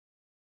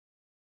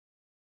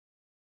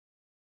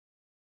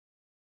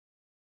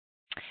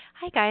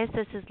Hi guys,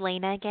 this is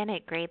Lena again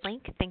at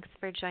Gradelink. Thanks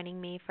for joining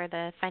me for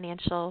the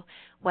financial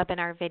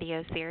webinar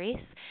video series.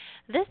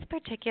 This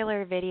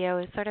particular video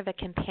is sort of a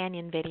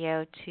companion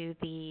video to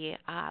the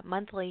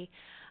monthly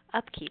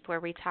upkeep where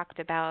we talked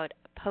about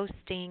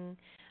posting,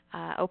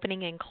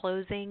 opening and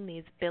closing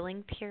these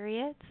billing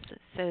periods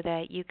so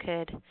that you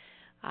could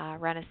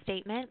run a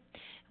statement.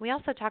 We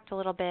also talked a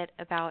little bit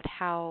about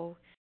how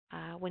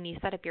when you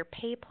set up your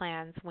pay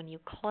plans, when you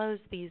close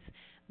these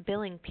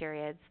billing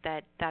periods,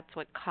 that's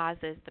what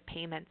causes the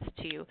payments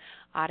to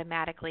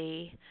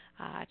automatically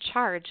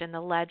charge in the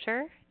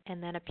ledger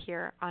and then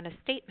appear on a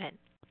statement.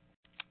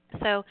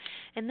 So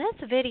in this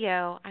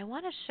video, I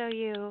want to show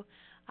you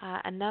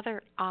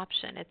another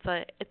option.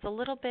 It's a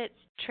little bit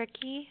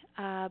tricky,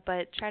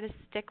 but try to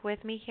stick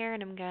with me here,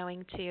 and I'm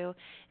going to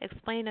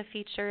explain a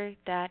feature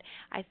that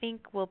I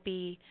think will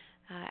be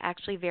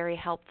actually very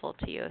helpful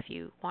to you if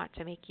you want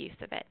to make use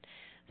of it.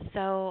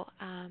 So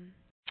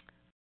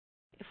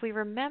if we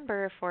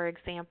remember, for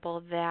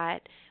example,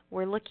 that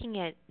we're looking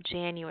at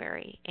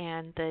January,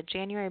 and the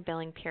January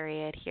billing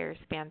period here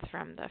spans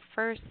from the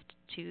 1st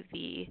to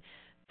the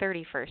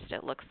 31st,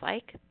 it looks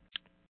like,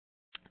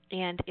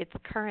 and it's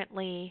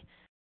currently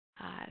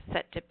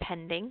set to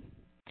pending.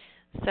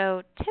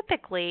 So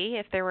typically,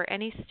 if there were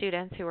any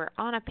students who were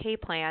on a pay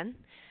plan,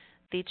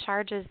 the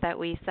charges that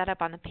we set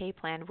up on the pay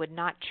plan would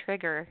not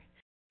trigger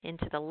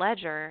into the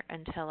ledger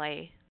until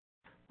I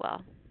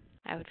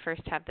would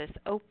first have this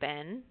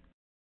open,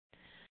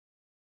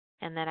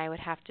 and then I would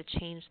have to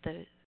change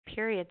the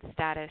period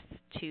status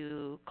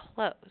to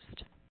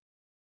closed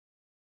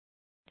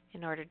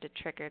in order to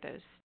trigger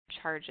those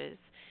charges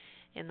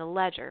in the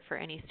ledger for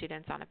any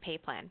students on a pay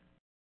plan.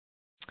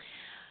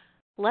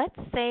 Let's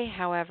say,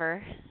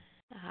 however,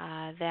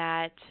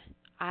 that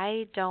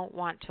I don't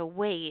want to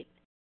wait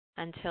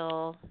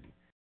until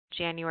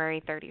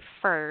January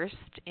 31st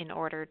in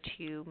order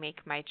to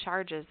make my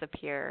charges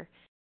appear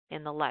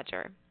in the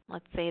ledger.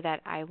 Let's say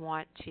that I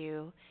want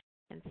to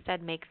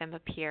instead make them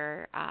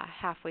appear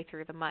halfway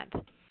through the month.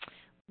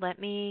 Let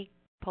me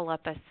pull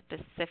up a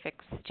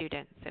specific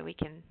student so we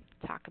can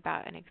talk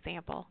about an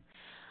example.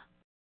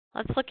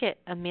 Let's look at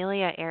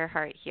Amelia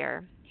Earhart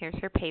here. Here's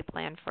her pay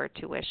plan for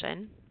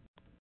tuition.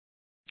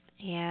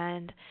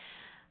 And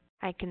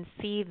I can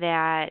see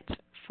that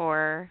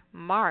for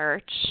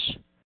March,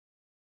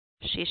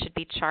 she should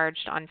be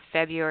charged on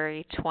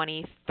February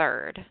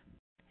 23rd.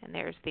 And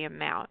there's the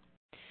amount.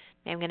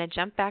 Now I'm going to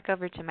jump back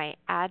over to my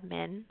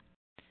admin.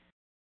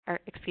 Or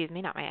excuse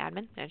me, not my admin.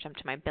 I'm going to jump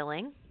to my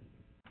billing.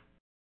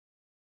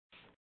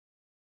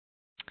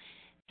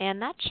 And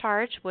that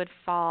charge would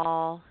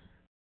fall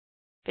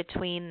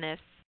between this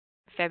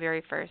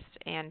February 1st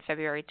and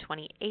February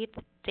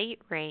 28th date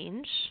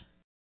range.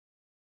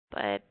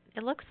 But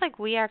it looks like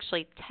we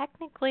actually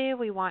technically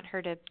want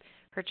her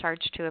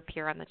charge to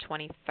appear on the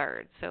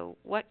 23rd. So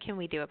what can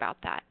we do about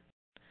that?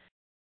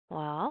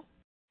 Well,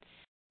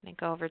 I'm going to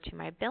go over to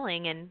my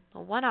billing, and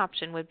one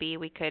option would be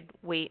we could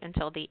wait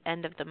until the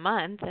end of the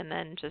month and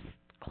then just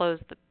close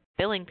the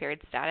billing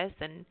period status.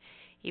 And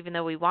even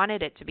though we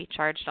wanted it to be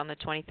charged on the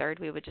 23rd,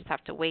 we would just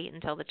have to wait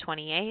until the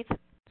 28th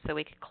so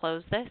we could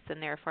close this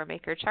and therefore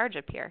make her charge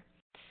appear.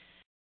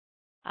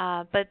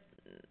 But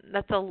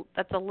that's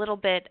a little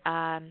bit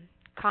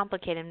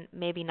complicated and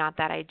maybe not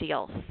that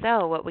ideal.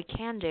 So what we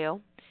can do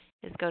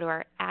is go to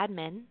our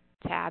admin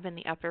tab in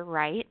the upper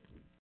right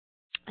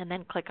and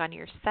then click on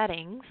your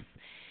settings,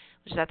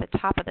 which is at the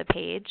top of the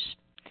page,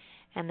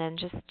 and then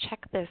just check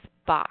this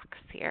box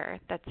here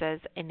that says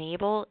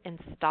Enable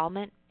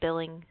Installment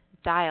Billing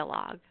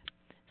Dialog,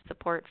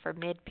 support for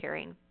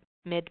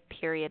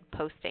mid-period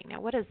posting.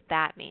 Now, what does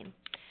that mean?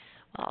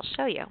 Well, I'll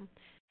show you.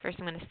 First,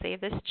 I'm going to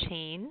save this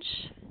change.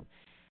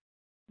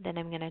 Then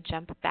I'm going to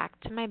jump back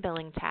to my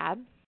billing tab.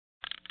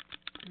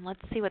 And let's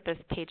see what this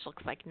page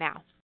looks like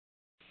now.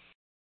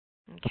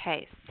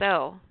 Okay,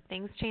 so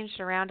things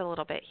changed around a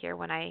little bit here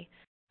when I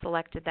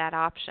selected that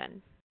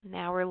option.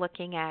 Now we're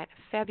looking at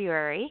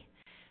February,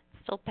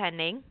 still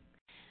pending.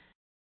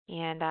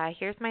 And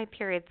here's my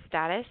period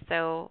status,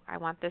 so I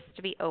want this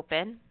to be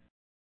open.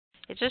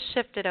 It just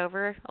shifted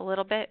over a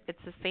little bit. It's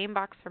the same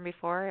box from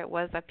before. It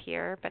was up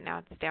here, but now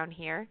it's down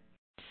here.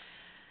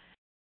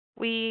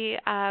 We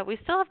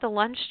still have the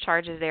lunch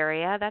charges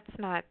area. That's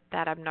not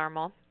that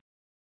abnormal.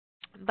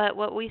 But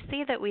what we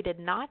see that we did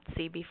not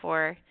see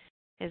before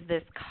is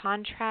this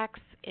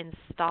contracts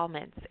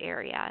installments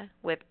area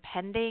with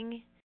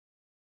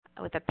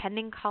a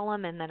pending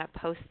column and then a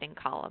posting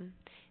column.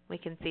 We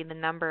can see the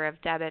number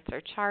of debits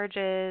or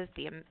charges,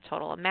 the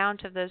total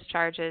amount of those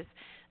charges,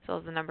 as well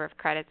as the number of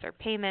credits or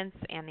payments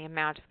and the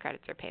amount of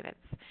credits or payments.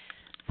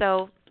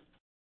 So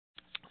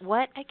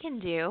what I can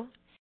do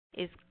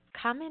is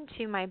come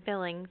into my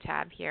billing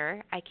tab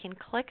here. I can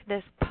click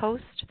this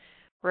Post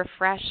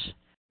Refresh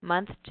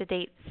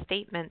Month-to-Date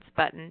Statements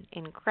button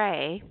in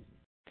gray.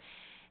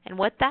 And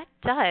what that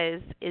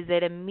does is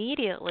it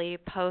immediately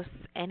posts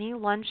any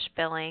lunch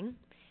billing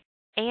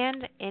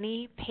and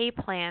any pay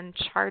plan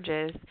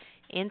charges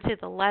into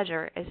the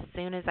ledger as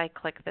soon as I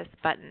click this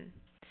button.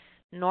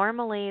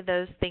 Normally,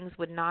 those things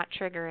would not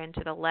trigger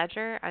into the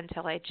ledger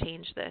until I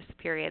change this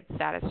period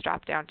status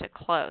drop down to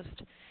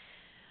closed.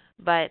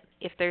 But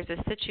if there's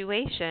a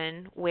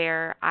situation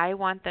where I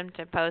want them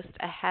to post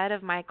ahead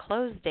of my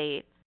close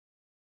date,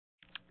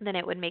 then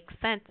it would make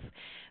sense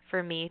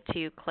for me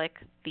to click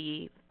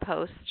the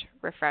post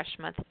refresh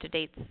month to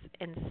dates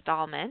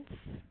installments.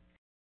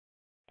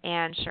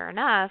 And sure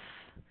enough,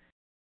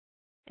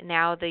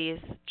 now these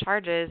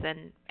charges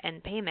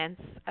and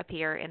payments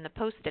appear in the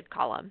posted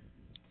column.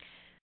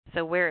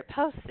 So where it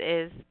posts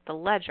is the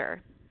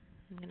ledger.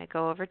 I'm going to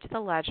go over to the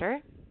ledger.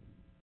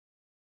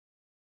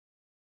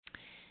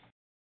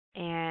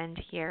 And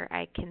here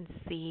I can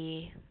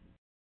see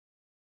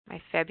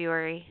my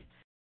February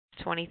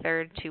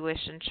 23rd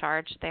tuition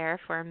charge there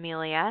for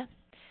Amelia.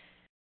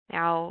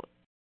 Now,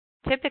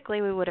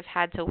 typically we would have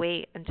had to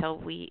wait until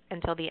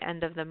the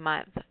end of the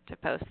month to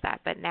post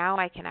that, but now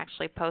I can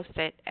actually post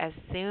it as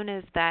soon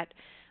as that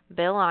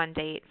bill on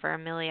date for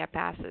Amelia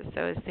passes.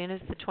 So as soon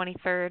as the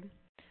 23rd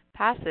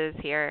passes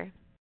here,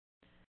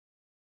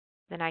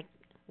 then I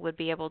would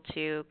be able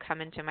to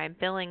come into my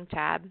billing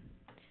tab,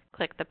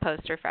 click the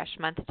post refresh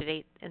month to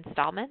date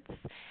installments,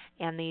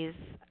 and these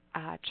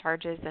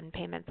charges and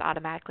payments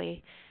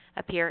automatically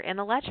appear in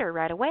the ledger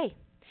right away.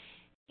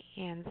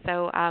 And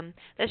so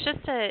that's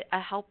just a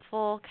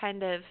helpful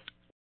kind of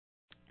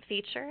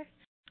feature.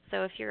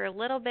 So if you're a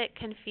little bit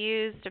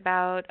confused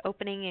about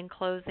opening and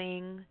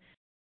closing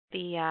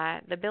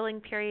the billing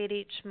period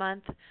each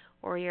month,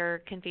 or you're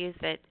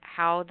confused at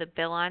how the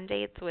bill on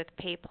dates with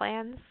pay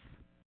plans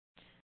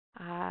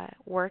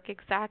work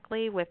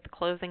exactly with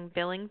closing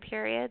billing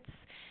periods,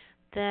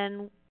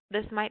 then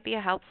this might be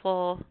a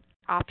helpful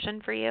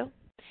option for you.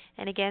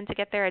 And again, to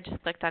get there, I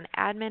just clicked on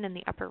Admin in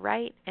the upper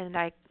right, and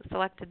I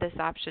selected this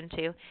option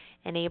to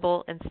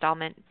Enable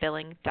Installment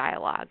Billing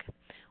Dialog,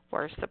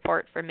 or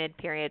Support for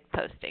Mid-Period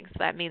Posting. So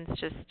that means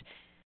just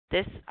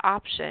this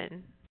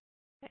option,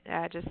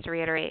 just to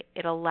reiterate,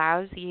 it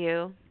allows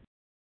you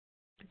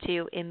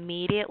to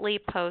immediately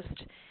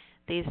post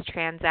these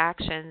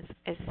transactions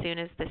as soon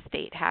as the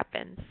date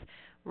happens,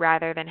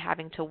 rather than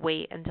having to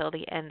wait until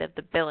the end of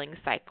the billing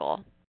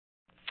cycle.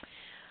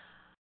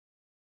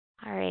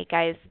 All right,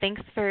 guys,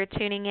 thanks for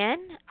tuning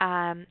in.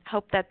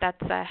 Hope that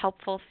that's a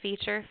helpful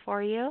feature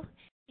for you,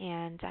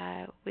 and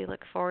we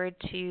look forward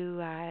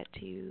to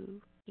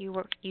you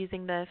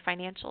using the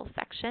financial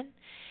section.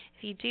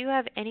 If you do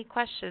have any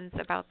questions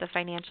about the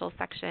financial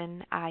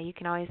section, you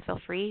can always feel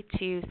free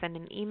to send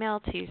an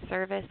email to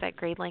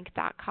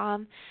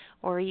service@gradelink.com,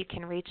 or you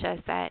can reach us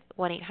at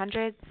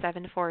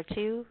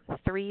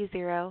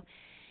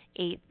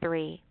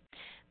 1-800-742-3083.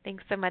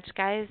 Thanks so much,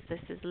 guys.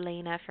 This is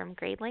Lena from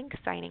Gradelink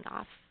signing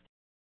off.